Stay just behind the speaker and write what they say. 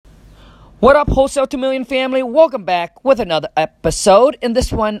What up, Wholesale to Million family? Welcome back with another episode. In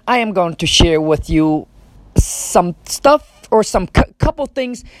this one, I am going to share with you some stuff or some couple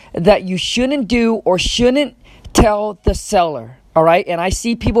things that you shouldn't do or shouldn't tell the seller. All right, and I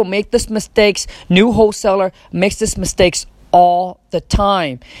see people make this mistakes. New wholesaler makes this mistakes all the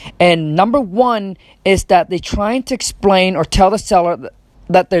time. And number one is that they're trying to explain or tell the seller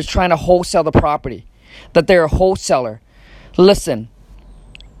that they're trying to wholesale the property, that they're a wholesaler. Listen.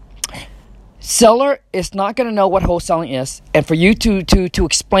 Seller is not going to know what wholesaling is, and for you to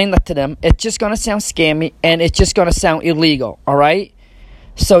explain that to them, it's just going to sound scammy and it's just going to sound illegal, all right?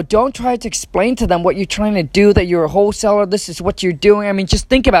 So don't try to explain to them what you're trying to do, that you're a wholesaler, this is what you're doing. I mean, just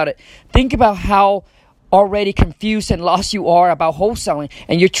think about it. Think about how already confused and lost you are about wholesaling,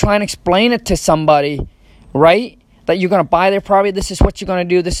 and you're trying to explain it to somebody, right? That you're going to buy their property, this is what you're going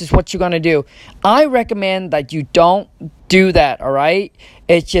to do, this is what you're going to do. I recommend that you don't do that, all right?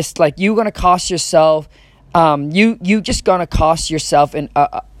 It's just like you're going to cost yourself, you just going to cost yourself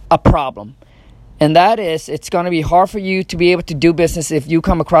a problem. And that is, it's going to be hard for you to be able to do business if you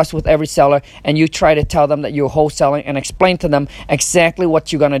come across with every seller and you try to tell them that you're wholesaling and explain to them exactly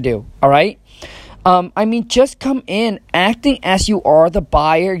what you're going to do, all right? I mean, just come in acting as you are the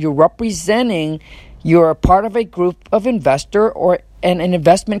buyer, you're representing. You're a part of a group of investor or an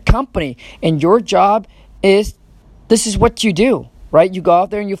investment company, and your job is, this is what you do, right? You go out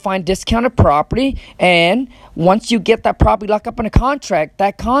there and you find discounted property, and once you get that property locked up in a contract,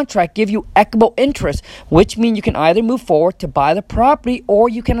 that contract gives you equitable interest, which means you can either move forward to buy the property or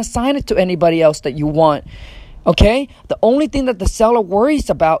you can assign it to anybody else that you want, okay? The only thing that the seller worries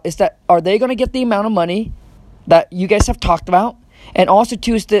about is that, are they going to get the amount of money that you guys have talked about? And also,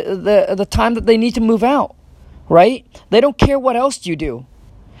 too, is the time that they need to move out, right? They don't care what else you do.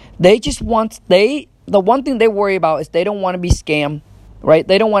 They just want, the one thing they worry about is they don't want to be scammed, right?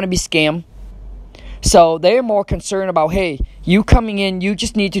 They don't want to be scammed. So they're more concerned about, hey, you coming in, you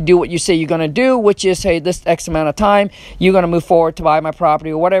just need to do what you say you're going to do, which is, hey, this X amount of time, you're going to move forward to buy my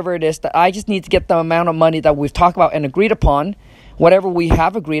property or whatever it is. That I just need to get the amount of money that we've talked about and agreed upon. Whatever we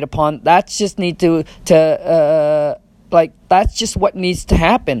have agreed upon, that's just need that's just what needs to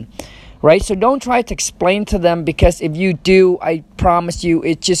happen, right? So don't try to explain to them, because if you do, I promise you,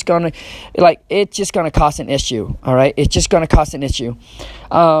 it's just gonna cause an issue, all right? It's just gonna cause an issue.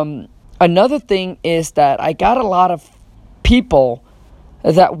 Another thing is that I got a lot of people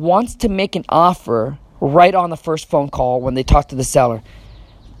that wants to make an offer right on the first phone call when they talk to the seller.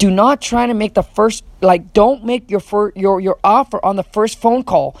 Do not try to make don't make your offer on the first phone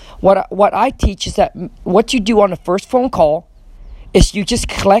call. What I teach is that what you do on the first phone call is you just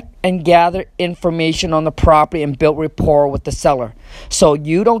collect and gather information on the property and build rapport with the seller. So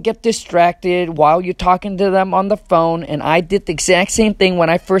you don't get distracted while you're talking to them on the phone. And I did the exact same thing when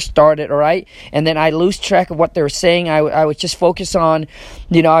I first started, all right? And then I lose track of what they were saying. I would just focus on,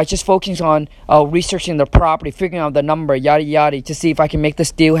 researching the property, figuring out the number, yada, yada, to see if I can make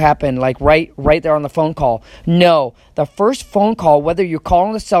this deal happen, like right there on the phone call. No, the first phone call, whether you're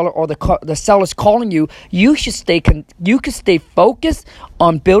calling the seller or the seller's calling you, you can stay focused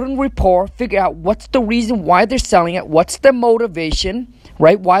on building rapport, figure out what's the reason why they're selling it, what's their motivation,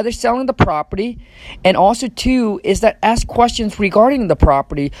 right? Why they're selling the property. And also, too, is that ask questions regarding the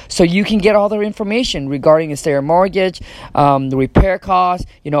property so you can get all their information regarding, is there a mortgage, the repair costs,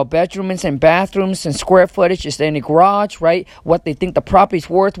 bedrooms and bathrooms and square footage, is there any garage, right? What they think the property's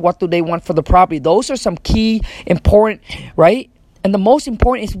worth, what do they want for the property? Those are some key important, right? And the most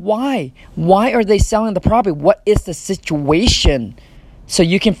important is why. Why are they selling the property? What is the situation? So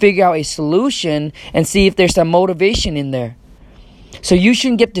you can figure out a solution and see if there's some motivation in there. So you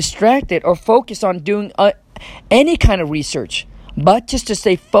shouldn't get distracted or focus on doing any kind of research, but just to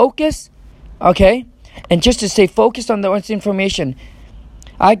stay focused, okay? And just to stay focused on the information.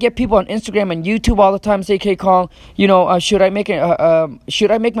 I get people on Instagram and YouTube all the time say, "Okay, Kong, should I make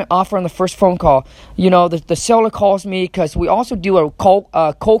my offer on the first phone call?" The seller calls me, because we also do a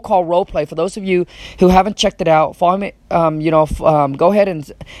cold call role play. For those of you who haven't checked it out, follow me. Go ahead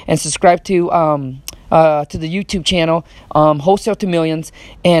and subscribe to the YouTube channel, Wholesale to Millions.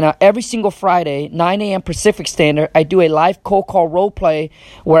 And every single Friday, 9 a.m. Pacific Standard, I do a live cold call role play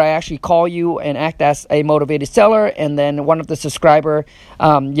where I actually call you and act as a motivated seller. And then one of the subscriber,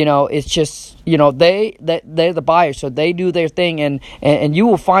 it's just, they're the buyer, so they do their thing. And you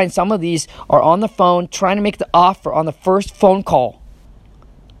will find some of these are on the phone trying to make the offer on the first phone call.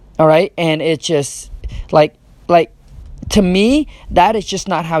 All right. And it's just like to me, that is just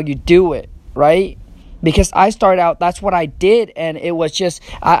not how you do it. Right. Because I started out, that's what I did, and it was just,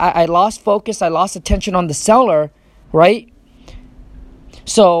 I lost focus, I lost attention on the seller, right?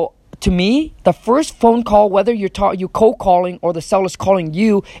 So to me, the first phone call, whether you're cold calling or the seller's calling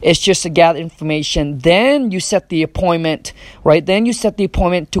you, is just to gather information. Then you set the appointment, right? Then you set the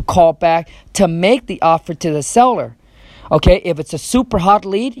appointment to call back to make the offer to the seller. Okay, if it's a super hot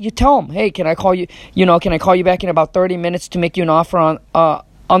lead, you tell them, hey, can I call you? Can I call you back in about 30 minutes to make you an offer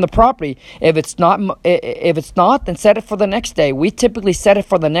on the property? If it's not, then set it for the next day. We typically set it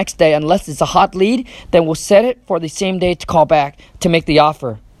for the next day unless it's a hot lead. Then we'll set it for the same day to call back to make the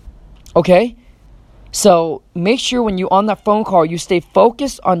offer. Okay, so make sure when you're on that phone call, you stay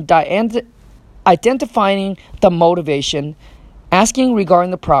focused on identifying the motivation, asking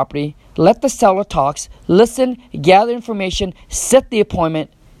regarding the property. Let the seller talk, listen, gather information, set the appointment,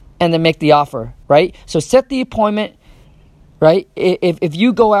 and then make the offer, right? So set the appointment, right? If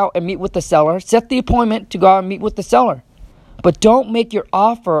you go out and meet with the seller, set the appointment to go out and meet with the seller. But don't make your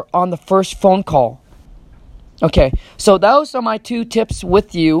offer on the first phone call. Okay, so those are my 2 tips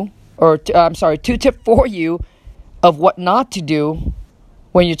with you, or 2 tips for you of what not to do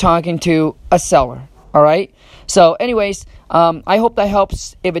when you're talking to a seller. All right. So anyways, I hope that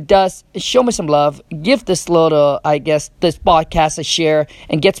helps. If it does, show me some love. Give this this podcast a share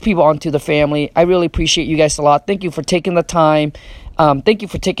and gets people onto the family. I really appreciate you guys a lot. Thank you for taking the time.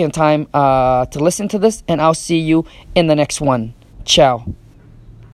 To listen to this, and I'll see you in the next one. Ciao.